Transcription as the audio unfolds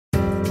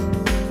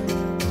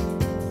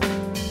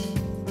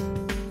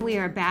we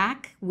are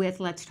back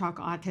with Let's Talk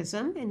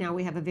Autism, and now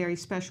we have a very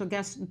special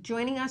guest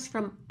joining us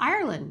from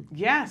Ireland.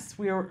 Yes,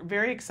 we are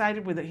very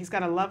excited with it. He's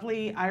got a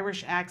lovely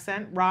Irish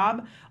accent.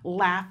 Rob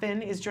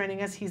Laffan is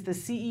joining us. He's the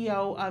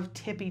CEO of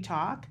Tippy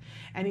Talk,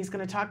 and he's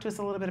going to talk to us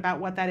a little bit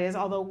about what that is,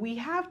 although we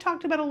have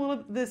talked about a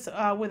little this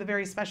with a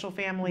very special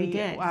family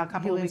a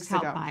couple of weeks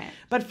ago.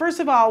 But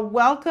first of all,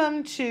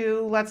 welcome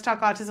to Let's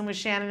Talk Autism with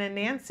Shannon and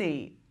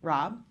Nancy.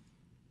 Rob?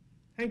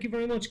 Thank you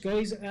very much,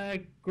 guys.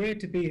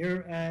 Great to be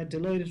here.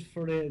 Delighted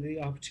for the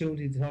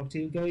opportunity to talk to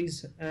you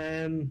guys.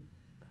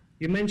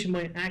 You mentioned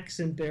my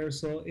accent there,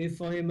 so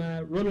if I'm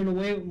running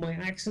away with my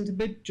accent a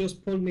bit,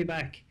 just pull me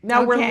back.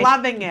 No, we're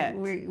loving it.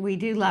 We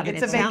do love it.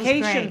 It's a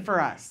vacation for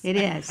us. It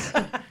is.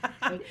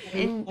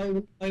 I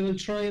will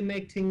try and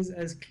make things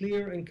as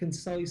clear and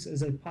concise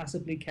as I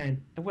possibly can.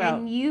 Well,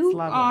 and you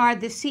are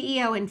the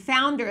CEO and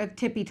founder of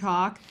Tippy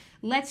Talk.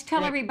 Let's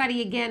tell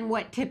everybody again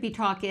what Tippy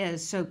Talk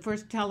is. So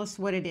first tell us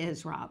what it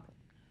is, Rob.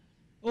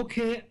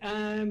 Okay,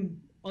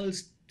 I'll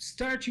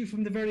start you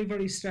from the very,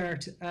 very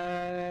start.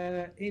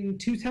 In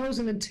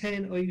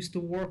 2010, I used to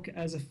work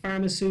as a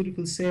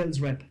pharmaceutical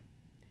sales rep.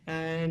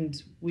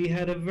 And we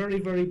had a very,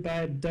 very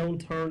bad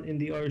downturn in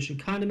the Irish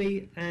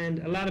economy, and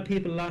a lot of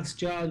people lost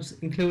jobs,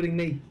 including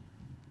me.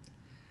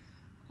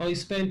 I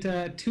spent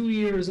 2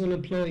 years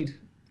unemployed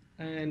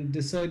and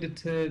decided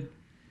to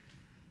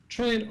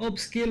try and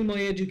upskill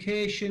my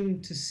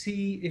education to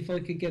see if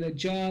I could get a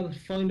job,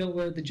 find out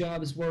where the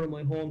jobs were in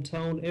my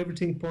hometown.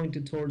 Everything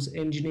pointed towards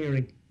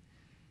engineering.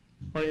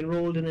 I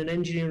enrolled in an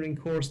engineering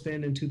course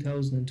then in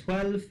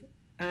 2012,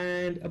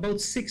 and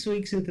about 6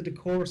 weeks into the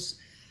course,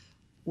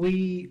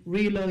 we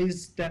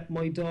realized that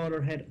my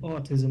daughter had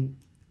autism.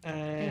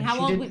 And how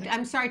old?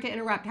 I'm sorry to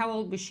interrupt. How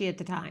old was she at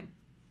the time?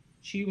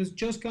 She was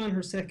just gone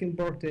her second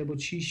birthday,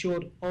 but she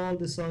showed all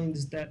the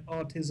signs that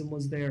autism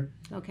was there.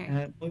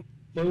 Okay.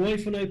 My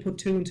wife and I put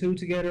 2 and 2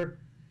 together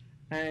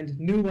and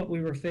knew what we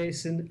were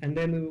facing, and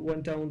then we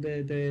went down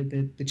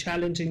the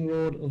challenging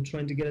road of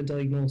trying to get a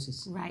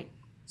diagnosis. Right.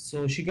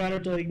 So she got her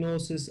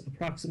diagnosis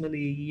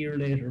approximately a year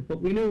later,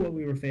 but we knew what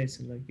we were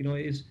facing. Like, you know,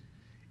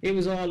 it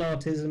was all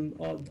autism,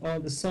 all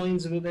the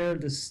signs were there,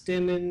 the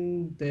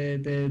stimming,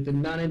 the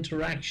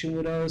non-interaction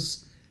with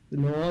us, the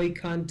no eye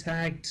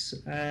contact,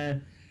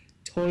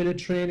 toilet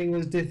training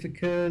was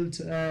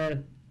difficult,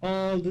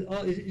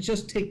 it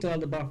just ticked all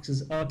the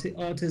boxes.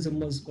 Autism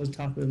was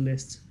top of the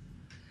list.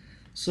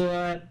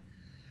 So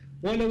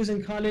while I was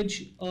in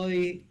college,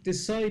 I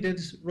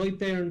decided right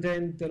there and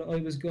then that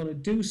I was going to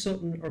do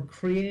something or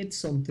create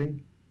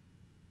something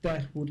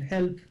that would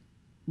help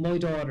my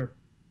daughter.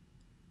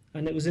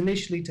 And it was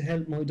initially to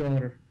help my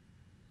daughter.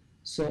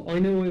 So I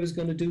knew I was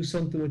going to do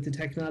something with the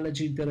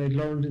technology that I'd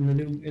learned in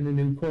the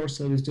new course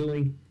I was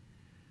doing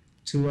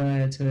to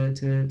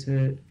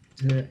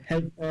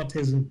help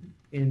autism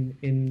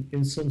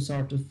in some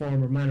sort of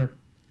form or manner.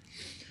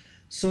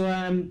 So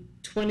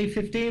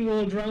 2015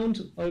 rolled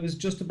around. I was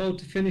just about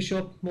to finish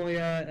up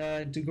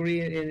my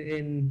degree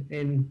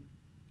in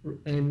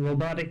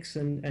robotics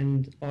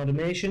and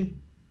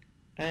automation,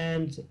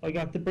 and I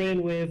got the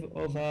brainwave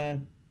of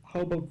how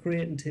about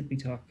creating Tippy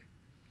Talk?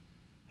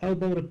 How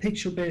about a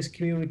picture-based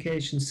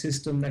communication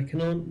system that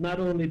can not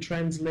only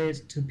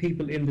translate to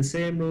people in the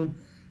same room,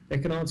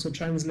 that can also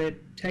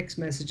translate text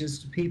messages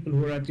to people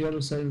who are at the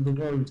other side of the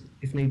world,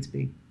 if needs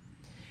be.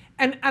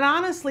 And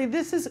honestly,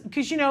 this is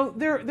because, you know,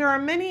 there are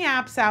many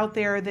apps out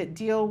there that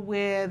deal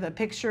with a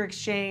picture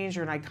exchange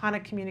or an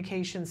iconic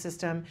communication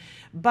system.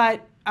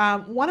 But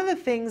one of the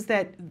things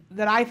that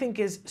I think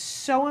is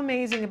so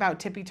amazing about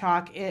Tippy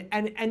Talk,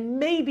 and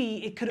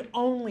maybe it could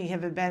only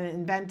have been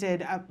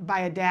invented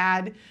by a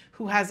dad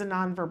who has a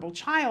nonverbal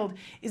child,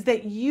 is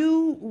that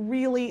you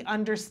really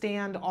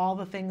understand all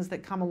the things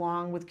that come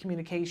along with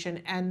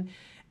communication.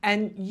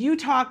 And you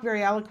talk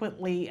very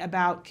eloquently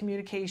about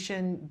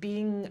communication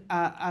being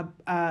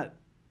an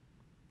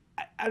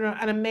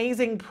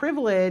amazing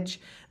privilege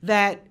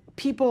that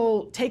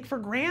people take for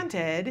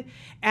granted,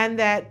 and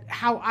that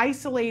how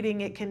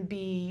isolating it can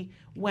be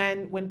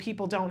when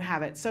people don't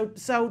have it.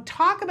 So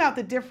talk about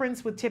the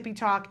difference with Tippy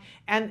Talk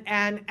and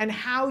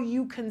how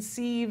you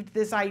conceived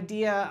this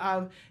idea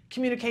of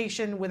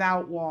communication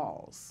without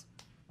walls.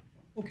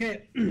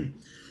 Okay.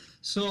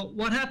 So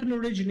what happened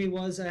originally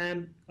was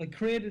I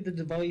created the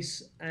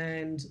device,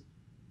 and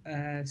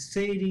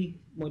Sadie,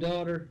 my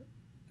daughter,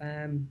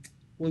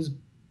 was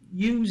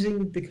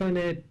using the kind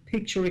of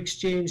picture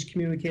exchange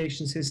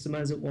communication system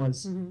as it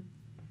was. Mm-hmm.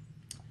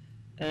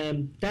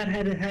 That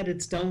had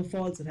its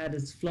downfalls, it had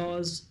its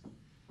flaws.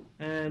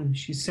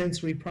 She's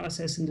sensory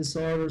processing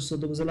disorder, so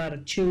there was a lot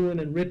of chewing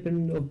and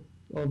ripping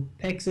of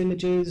PEX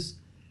images.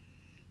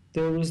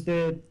 There was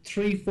the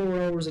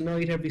 3-4 hours a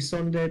night every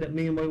Sunday that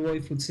me and my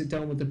wife would sit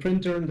down with the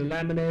printer and the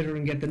laminator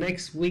and get the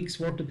next week's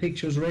worth of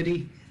pictures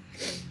ready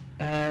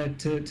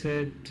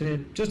to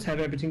just have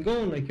everything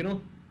going, like, you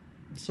know.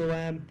 So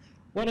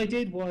what I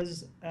did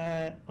was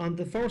on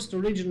the first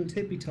original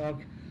Tippy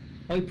Talk,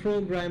 I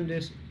programmed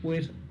it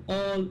with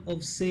all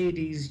of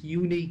Sadie's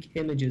unique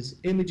images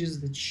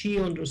that she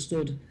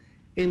understood,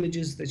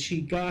 images that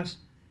she got,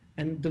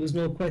 and there was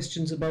no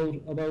questions about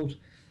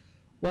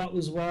what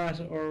was what,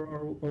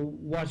 or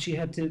what she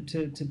had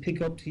to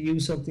pick up to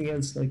use something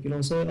else, like, you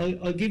know. So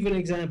I'll give you an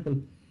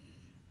example.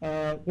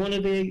 One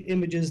of the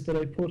images that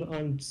I put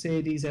on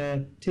Sadie's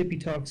Tippy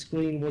Talk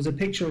screen was a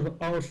picture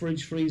of our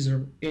fridge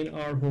freezer in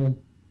our home.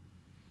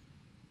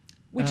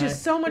 Which is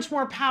so much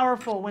more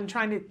powerful when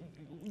trying to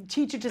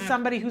teach it to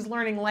somebody who's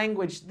learning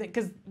language,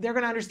 because they're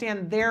going to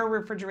understand their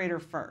refrigerator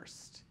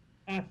first.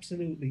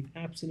 Absolutely,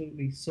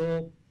 absolutely.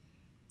 So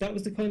that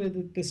was the kind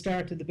of the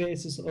start of the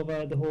basis of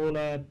the whole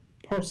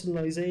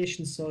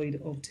personalization side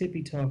of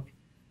Tippy Talk.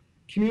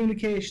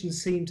 Communication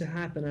seemed to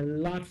happen a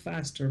lot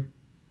faster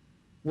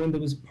when there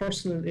was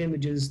personal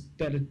images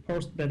that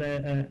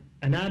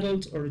an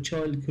adult or a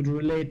child could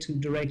relate to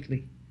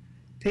directly,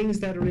 things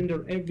that are in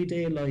their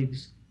everyday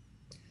lives.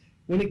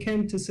 When it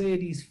came to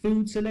Sadie's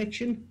food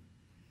selection,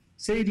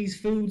 Sadie's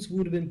foods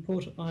would have been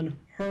put on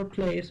her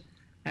plate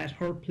at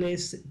her plate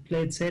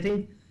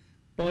setting,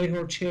 by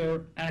her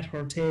chair at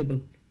her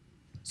table.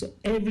 So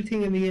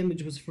everything in the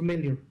image was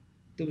familiar.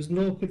 There was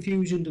no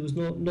confusion, there was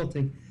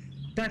nothing.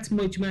 That's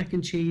my mac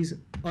and cheese,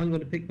 I'm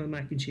going to pick my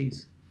mac and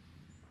cheese.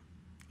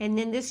 And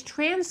then this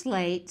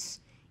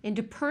translates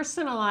into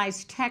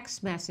personalized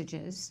text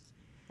messages.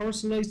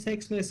 Personalized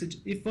text message.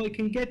 If I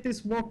can get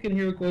this working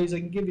here, guys, I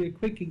can give you a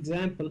quick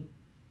example.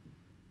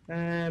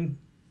 I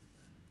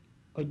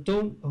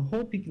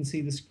hope you can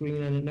see the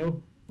screen on it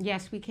now.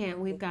 Yes, we can.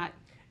 We've got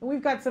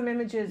some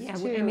images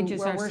too, images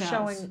where ourselves. we're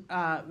showing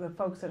the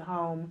folks at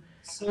home.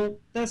 So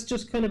that's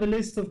just kind of a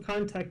list of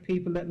contact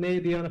people that may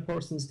be on a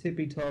person's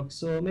Tippy Talk.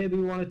 So maybe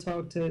we want to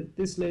talk to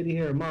this lady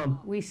here, Mom.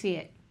 We see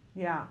it.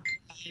 Yeah.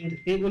 And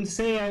it will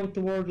say out the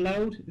word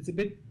loud. It's a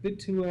bit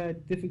too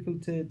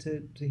difficult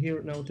to hear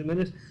it now at the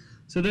minute.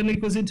 So then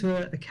it goes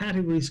into a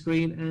category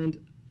screen, and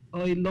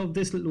I love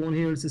this little one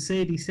here. It's a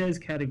Sadie Says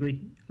category.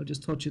 I'll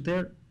just touch it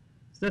there.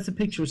 So that's a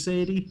picture of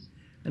Sadie,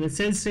 and it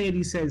says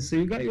Sadie Says. So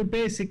you got your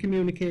basic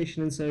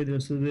communication inside there.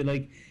 So they're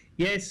like,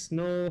 yes,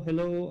 no,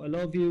 hello, I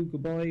love you,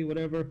 goodbye,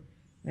 whatever.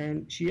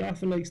 And she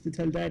often likes to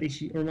tell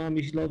Daddy or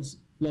Mommy she loves.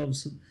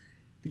 So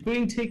the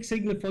green tick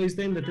signifies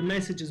then that the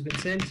message has been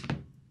sent.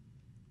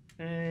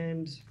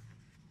 And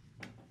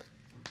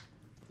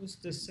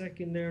just a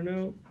second there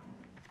now.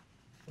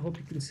 I hope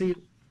you can see it.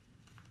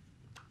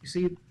 You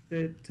see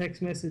the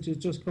text message has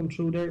just come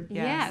through there?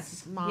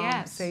 Yes. Mom,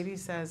 yes. Sadie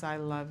says, I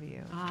love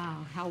you.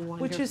 Oh, how wonderful.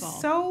 Which is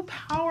so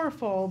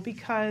powerful,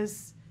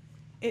 because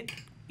it,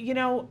 you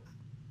know,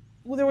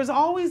 there was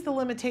always the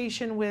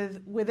limitation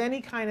with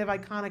any kind of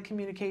iconic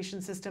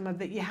communication system of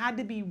that you had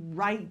to be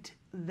right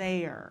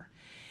there.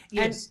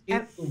 Yes.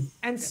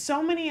 And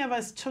so many of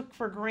us took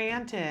for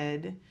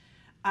granted.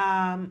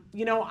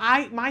 You know,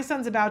 my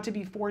son's about to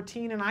be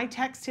 14, and I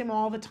text him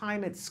all the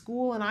time at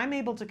school, and I'm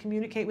able to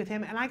communicate with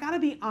him. And I got to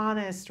be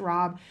honest,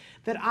 Rob,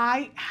 that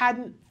I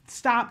hadn't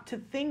stopped to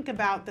think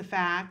about the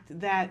fact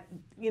that,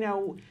 you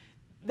know,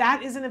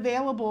 that isn't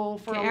available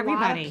for a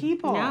lot of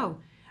people. No.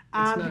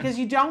 Because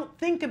you don't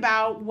think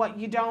about what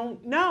you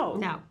don't know.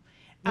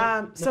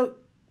 No. So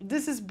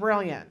this is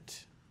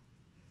brilliant.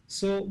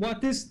 So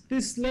what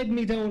this led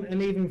me down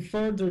an even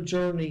further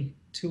journey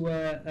to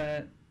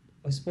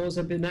I suppose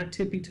I've been at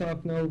Tippy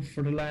Talk now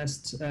for the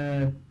last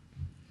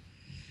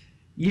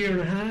year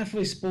and a half,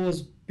 I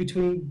suppose,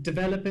 between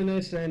developing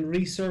it and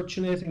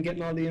researching it and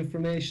getting all the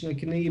information I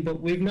can need. But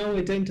we've now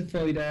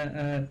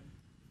identified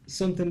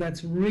something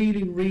that's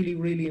really, really,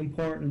 really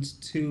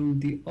important to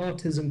the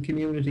autism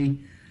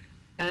community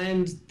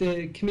and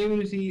the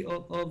community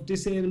of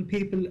disabled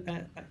people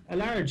at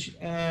large.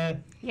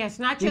 Yes,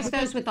 not just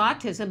those with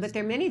autism, but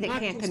there are many that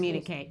can't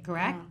communicate,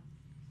 correct?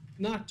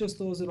 Not just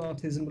those with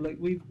autism, but like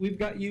we've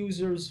got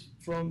users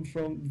from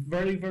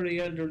very, very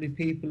elderly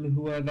people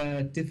who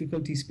have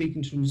difficulty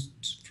speaking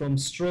from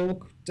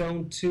stroke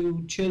down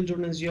to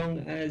children as young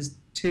as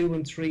 2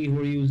 and 3 who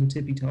are using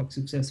Tippy Talk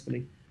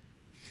successfully.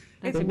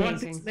 That's but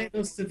amazing. what it's let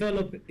us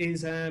develop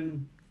is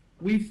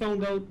we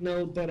found out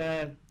now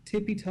that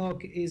Tippy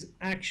Talk is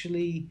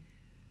actually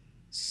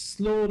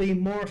slowly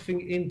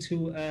morphing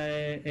into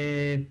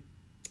a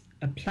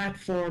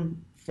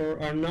platform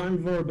for our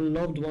non-verbal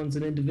loved ones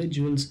and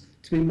individuals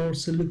to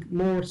be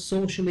more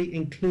socially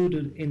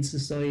included in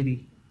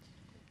society.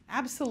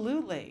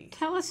 Absolutely.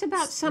 Tell us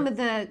about some of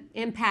the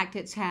impact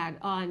it's had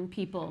on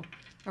people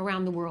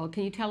around the world.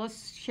 Can you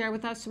share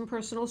with us some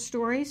personal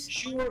stories?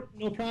 Sure,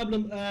 no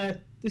problem.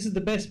 This is the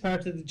best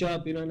part of the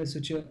job, being honest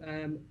with you.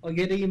 I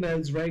get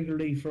emails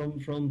regularly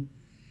from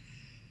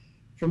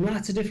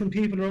lots of different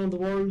people around the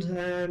world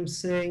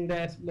saying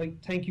that,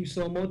 like, thank you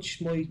so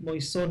much. My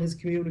son has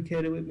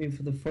communicated with me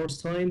for the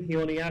first time. He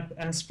only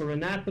asked for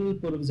an apple,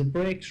 but it was a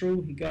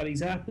breakthrough. He got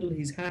his apple.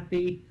 He's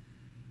happy.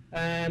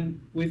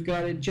 We've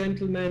got a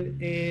gentleman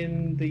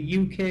in the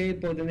UK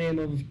by the name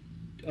of,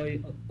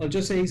 I'll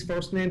just say his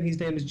first name. His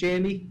name is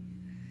Jamie.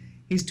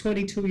 He's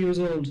 22 years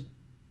old.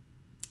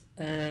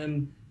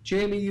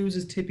 Jamie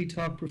uses Tippy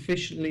Talk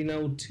proficiently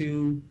now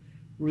to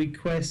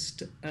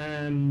request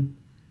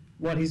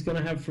what he's going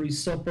to have for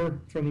his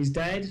supper from his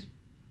dad.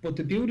 But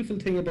the beautiful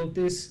thing about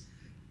this,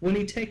 when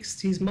he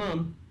texts his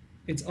mom,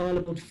 it's all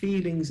about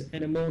feelings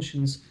and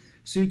emotions.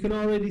 So you can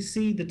already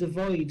see the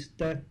divide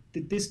that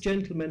this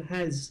gentleman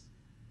has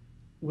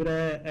with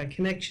a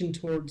connection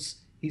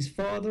towards his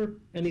father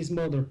and his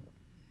mother.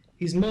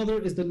 His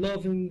mother is the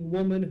loving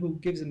woman who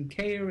gives him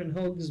care and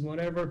hugs and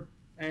whatever,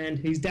 and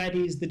his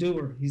daddy is the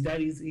doer. He's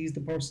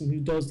the person who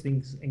does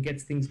things and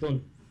gets things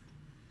done.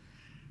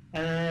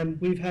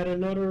 We've had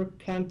another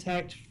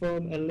contact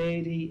from a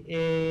lady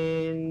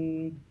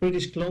in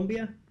British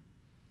Columbia.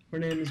 Her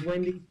name is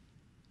Wendy.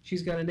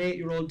 She's got an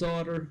 8-year-old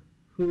daughter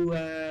who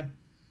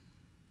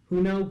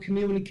now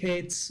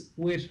communicates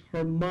with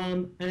her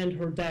mom and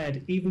her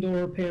dad, even though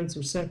her parents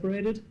are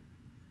separated.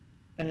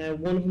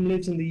 One of them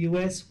lives in the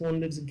US, one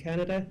lives in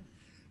Canada.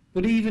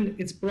 But even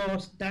it's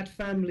brought that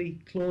family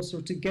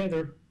closer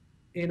together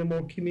in a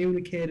more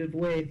communicative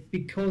way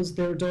because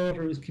their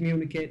daughter is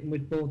communicating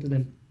with both of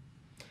them.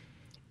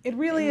 It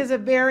really is a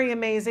very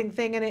amazing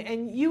thing,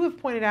 and you have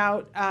pointed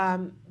out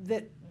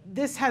that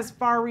this has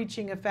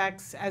far-reaching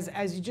effects,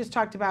 as you just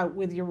talked about,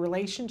 with your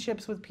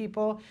relationships with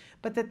people,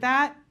 but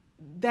that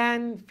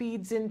then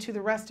feeds into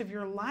the rest of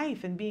your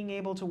life and being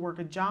able to work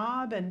a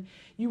job, and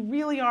you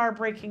really are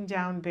breaking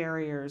down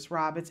barriers,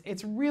 Rob.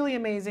 It's really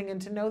amazing,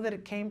 and to know that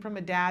it came from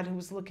a dad who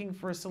was looking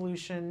for a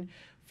solution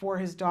for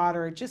his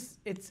daughter,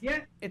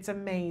 it's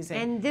amazing.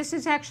 And this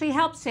has actually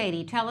helped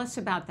Sadie. Tell us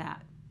about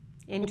that.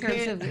 In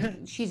terms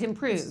of she's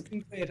improved.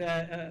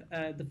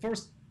 The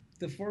first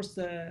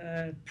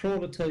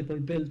prototype I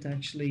built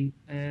actually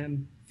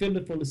filled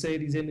it full of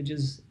Sadie's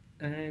images,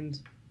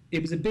 and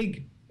it was a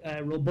big,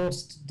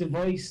 robust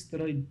device that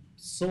I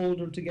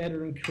soldered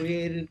together and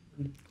created.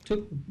 And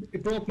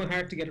it broke my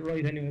heart to get it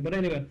right anyway. But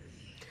anyway,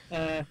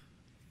 I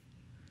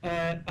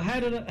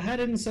had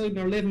it inside in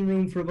our living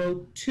room for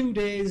about 2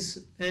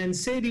 days, and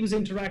Sadie was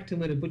interacting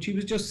with it, but she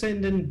was just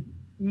sending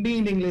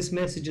meaningless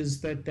messages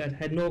that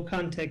had no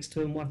context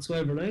to him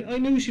whatsoever. And I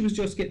knew she was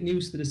just getting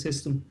used to the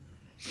system.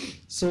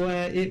 So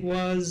it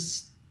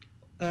was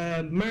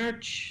April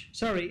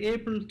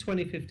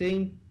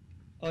 2015.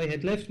 I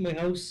had left my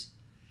house,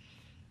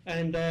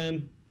 and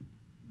I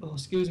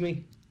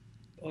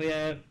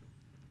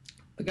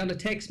got a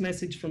text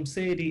message from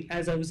Sadie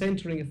as I was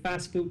entering a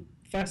fast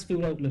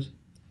food outlet.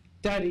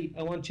 Daddy,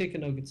 I want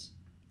chicken nuggets.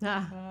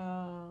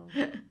 Oh.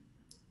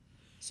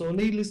 So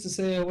needless to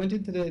say, I went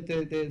into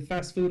the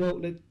fast food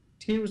outlet,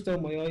 tears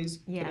down my eyes.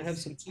 Yes. Can I have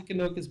some chicken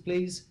nuggets,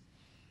 please?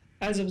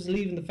 As I was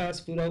leaving the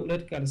fast food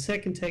outlet, got a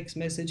second text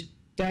message.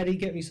 Daddy,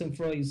 get me some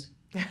fries.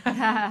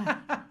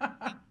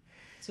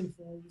 Some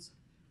fries.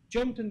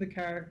 Jumped in the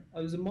car.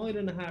 I was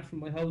 1.5 miles from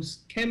my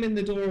house. Came in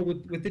the door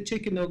with the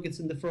chicken nuggets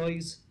and the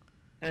fries.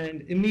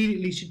 And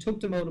immediately she took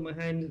them out of my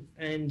hand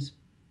and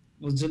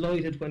was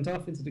delighted, went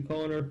off into the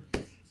corner,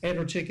 ate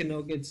her chicken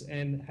nuggets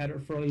and had her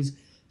fries.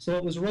 So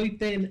it was right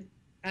then,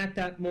 at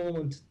that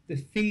moment, the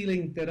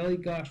feeling that I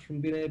got from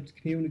being able to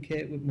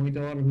communicate with my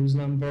daughter who's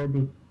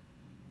nonverbal,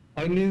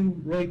 I knew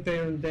right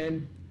there and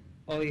then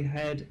I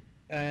had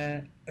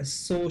a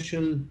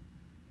social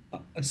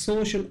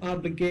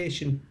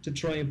obligation to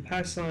try and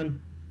pass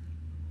on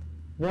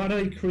what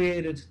I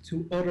created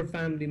to other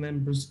family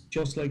members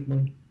just like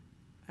mine.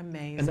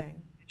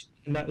 Amazing.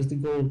 And that was the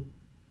goal.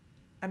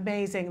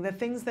 Amazing. The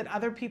things that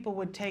other people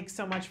would take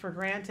so much for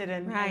granted,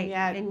 and Right.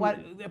 yet And-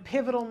 what a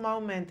pivotal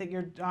moment that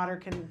your daughter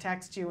can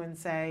text you and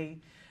say,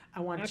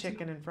 I want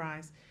chicken and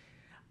fries.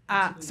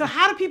 So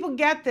how do people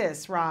get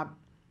this, Rob?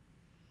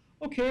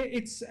 Okay,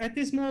 it's at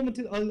this moment,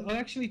 I'll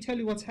actually tell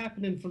you what's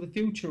happening for the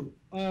future.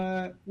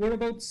 We're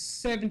about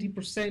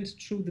 70%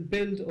 through the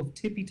build of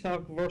Tippy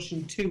Talk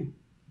version 2.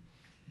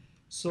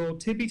 So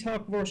Tippy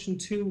Talk version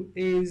 2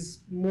 is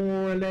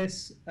more or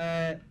less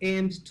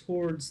aimed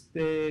towards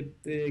the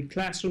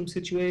classroom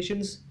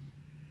situations,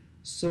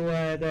 so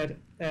that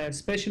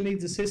special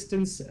needs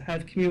assistants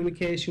have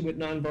communication with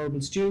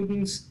nonverbal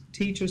students,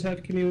 teachers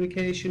have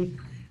communication,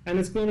 and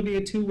it's going to be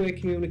a two-way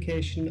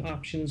communication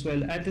option as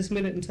well. At this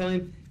minute in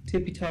time,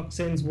 Tippy Talk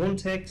sends one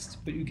text,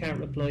 but you can't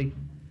reply.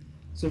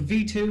 So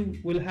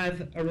V2 will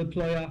have a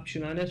reply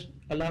option on it,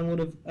 along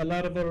with a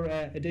lot of other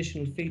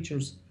additional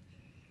features.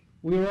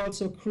 We are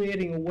also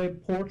creating a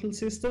web portal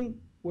system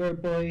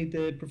whereby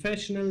the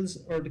professionals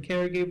or the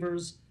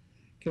caregivers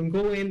can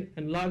go in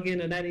and log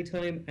in at any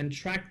time and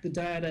track the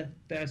data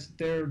that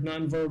their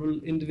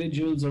nonverbal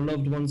individuals or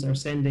loved ones are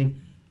sending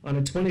on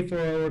a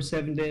 24-hour,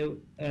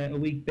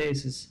 7-day-a-week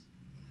basis.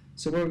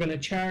 So we're going to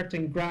chart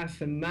and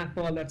graph and map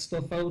all that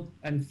stuff out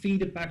and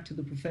feed it back to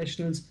the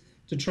professionals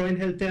to try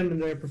and help them in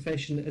their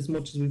profession as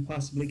much as we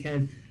possibly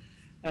can.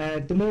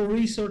 The more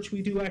research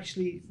we're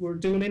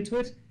doing into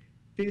it,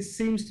 this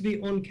seems to be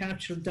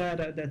uncaptured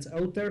data that's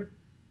out there,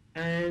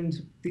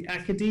 and the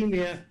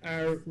academia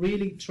are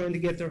really trying to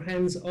get their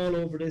hands all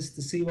over this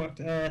to see what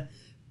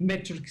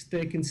metrics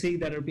they can see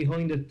that are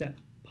behind it that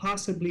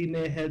possibly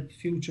may help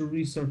future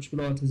research with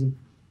autism.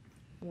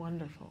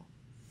 Wonderful.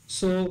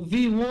 So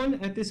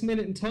V1 at this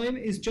minute in time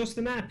is just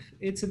an app.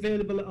 It's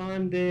available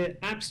on the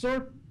App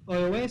Store,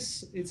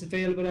 iOS, it's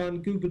available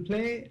on Google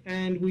Play,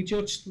 and we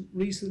just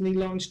recently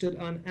launched it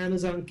on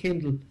Amazon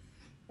Kindle.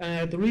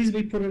 The reason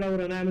we put it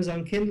out on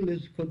Amazon Kindle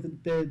is because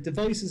the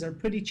devices are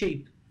pretty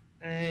cheap,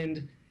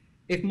 and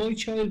if my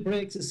child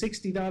breaks a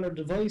 $60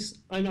 device,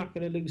 I'm not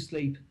going to lose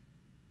sleep.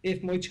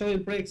 If my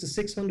child breaks a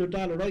 $600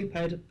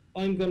 iPad,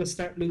 I'm going to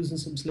start losing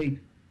some sleep.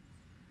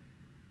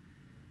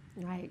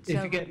 Right.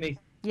 If you get me.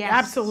 Yes.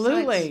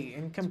 Absolutely. So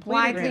and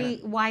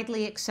completely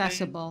widely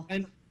accessible.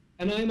 And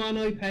I'm on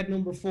iPad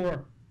number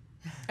 4.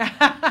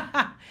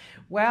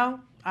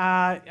 Well,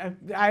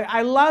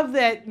 I love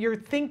that you're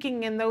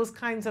thinking in those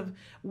kinds of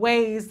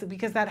ways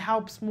because that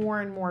helps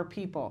more and more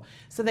people.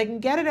 So they can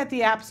get it at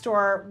the App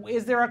Store.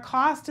 Is there a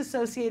cost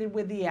associated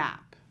with the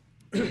app?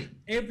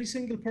 Every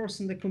single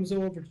person that comes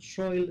over to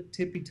trial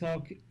Tippy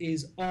Talk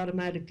is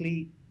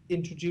automatically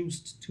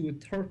introduced to a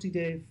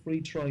 30-day free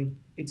trial.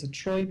 It's a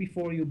try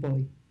before you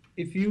buy.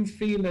 If you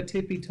feel that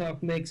Tippy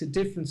Talk makes a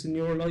difference in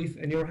your life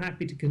and you're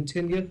happy to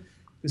continue,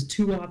 there's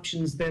 2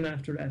 options then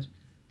after that.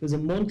 There's a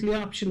monthly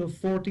option of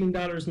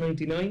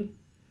 $14.99,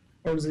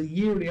 or there's a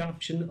yearly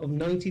option of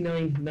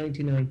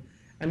 $99.99.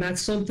 And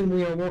that's something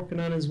we are working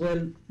on as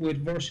well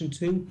with version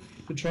 2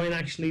 to try and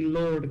actually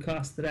lower the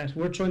cost of that.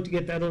 We're trying to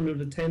get that under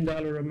the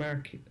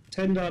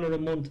 $10 a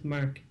month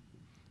mark.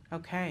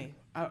 Okay.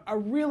 A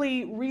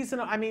really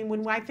reasonable, I mean,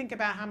 when I think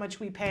about how much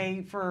we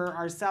pay for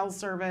our cell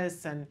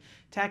service and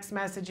text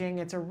messaging,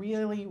 it's a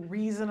really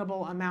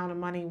reasonable amount of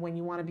money when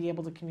you want to be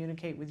able to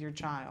communicate with your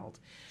child.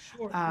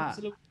 Sure,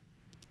 absolutely.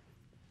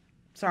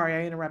 Sorry,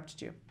 I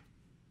interrupted you.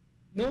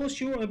 No,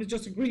 sure, I was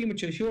just agreeing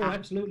with you. Sure,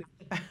 absolutely.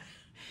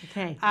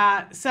 Okay.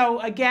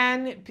 So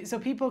again, so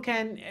people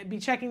can be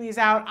checking these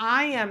out.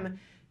 I am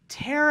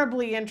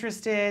terribly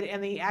interested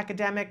in the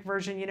academic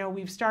version. You know,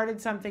 we've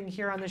started something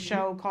here on the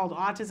show called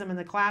Autism in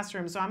the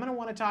Classroom, so I'm going to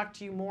want to talk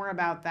to you more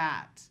about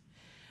that.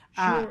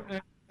 Sure,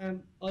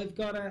 I've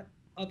got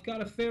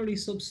a fairly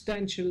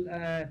substantial.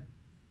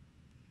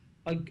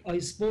 I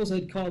suppose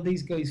I'd call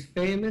these guys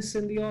famous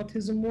in the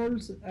autism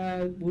world.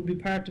 Would be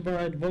part of our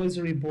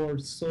advisory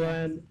board. So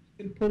I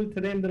can put it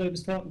to them that I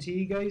was talking to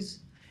you guys.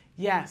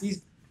 Yes.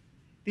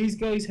 These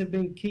guys have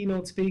been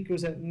keynote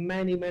speakers at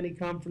many, many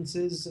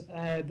conferences.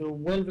 They're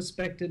well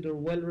respected, they're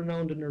well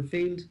renowned in their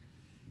field.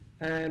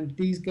 And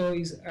these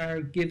guys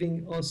are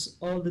giving us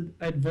all the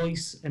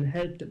advice and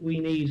help that we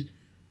need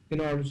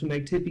in order to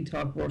make Tippy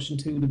Talk version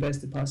 2 the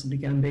best it possibly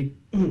can be.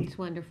 It's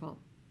wonderful.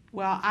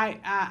 Well,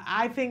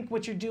 I think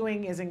what you're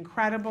doing is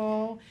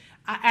incredible.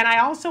 And I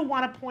also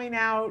want to point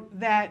out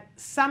that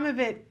some of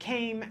it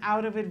came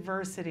out of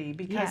adversity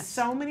because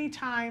so many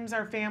times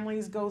our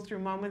families go through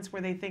moments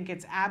where they think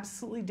it's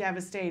absolutely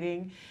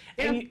devastating.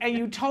 And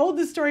you told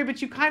the story,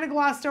 but you kind of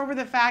glossed over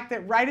the fact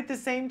that right at the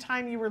same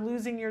time you were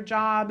losing your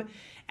job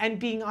and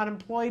being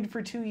unemployed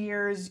for 2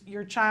 years,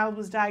 your child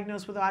was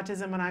diagnosed with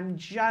autism, and I'm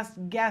just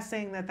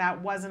guessing that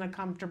that wasn't a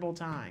comfortable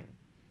time.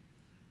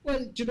 Well,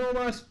 do you know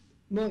what?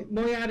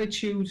 My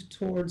attitude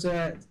towards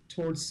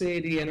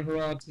Sadie and her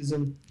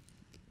autism,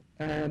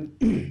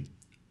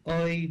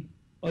 I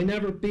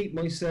never beat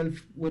myself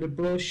with a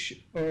brush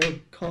or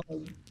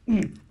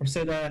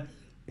said,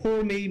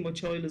 "Poor me, my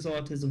child is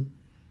autism."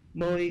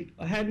 I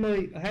had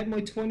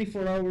my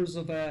 24 hours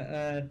of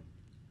I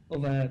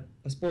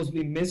suppose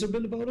being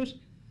miserable about it,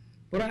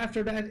 but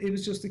after that it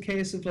was just a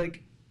case of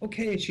like,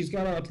 okay, she's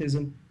got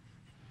autism,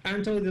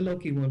 aren't I the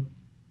lucky one?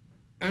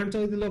 Aren't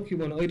I the lucky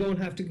one? I don't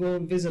have to go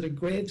and visit a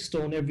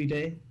gravestone every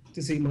day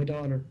to see my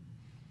daughter.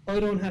 I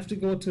don't have to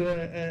go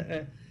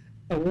to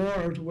a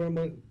ward where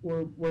my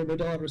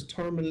daughter's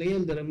terminally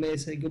ill that I may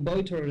say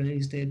goodbye to her at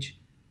any stage.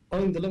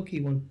 I'm the lucky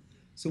one.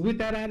 So with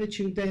that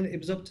attitude then, it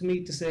was up to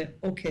me to say,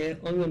 okay,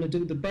 I'm going to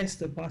do the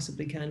best I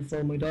possibly can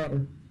for my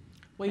daughter.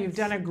 Well, you've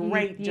done a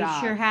great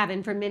job. You sure have,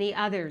 and for many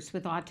others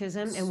with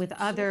autism and with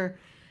other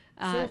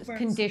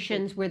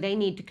conditions where they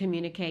need to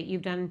communicate.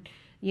 You've done...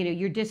 You know,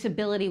 your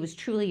disability was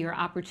truly your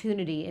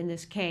opportunity in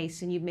this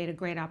case, and you've made a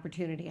great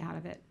opportunity out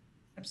of it.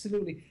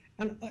 Absolutely,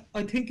 and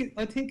I think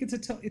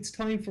it's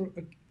time for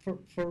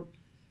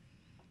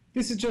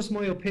this is just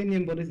my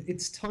opinion, but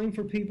it's time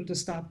for people to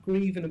stop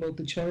grieving about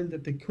the child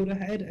that they could have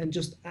had and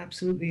just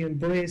absolutely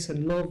embrace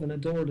and love and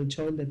adore the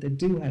child that they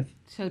do have.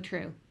 So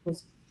true.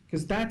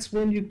 Because that's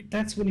when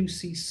you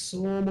see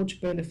so much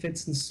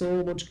benefits and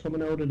so much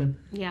coming out of them.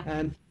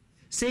 Yeah.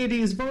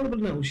 Sadie is verbal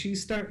now. She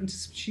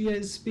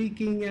is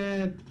speaking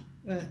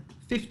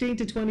 15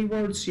 to 20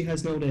 words she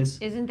has nowadays.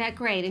 Isn't that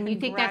great? And you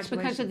think that's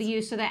because of the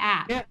use of the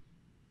app? Yeah.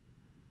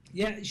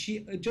 Yeah,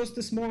 she just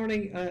this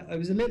morning, I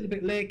was a little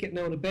bit late getting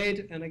out of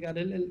bed and I got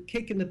a little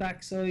kick in the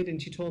backside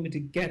and she told me to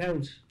get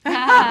out.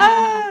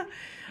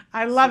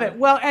 I love it.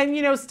 Well, and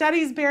you know,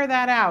 studies bear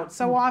that out.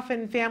 So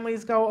often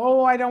families go,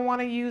 oh, I don't want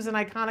to use an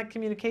iconic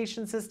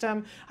communication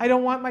system. I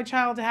don't want my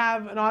child to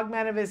have an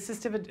augmentative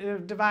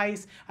assistive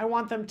device. I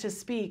want them to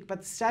speak.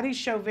 But studies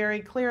show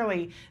very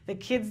clearly that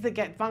kids that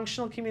get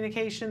functional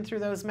communication through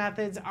those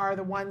methods are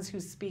the ones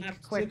who speak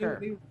quicker.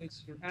 Right.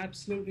 You're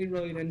absolutely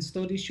right. And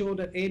studies show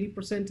that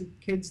 80% of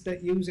kids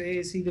that use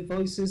AAC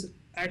devices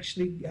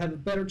actually have a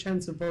better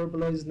chance of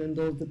verbalizing than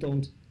those that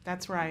don't.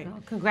 That's right.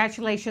 Well,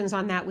 congratulations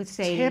on that with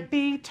Sadie.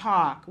 Tippy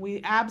Talk.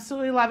 We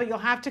absolutely love it. You'll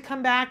have to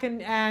come back,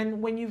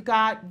 and when you've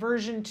got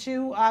version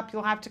 2 up,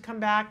 you'll have to come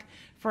back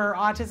for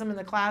Autism in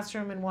the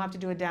Classroom, and we'll have to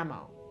do a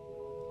demo.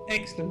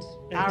 Excellent.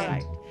 All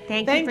right.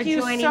 Thank you for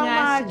joining so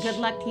us. much. Good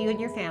luck to you and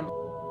your family.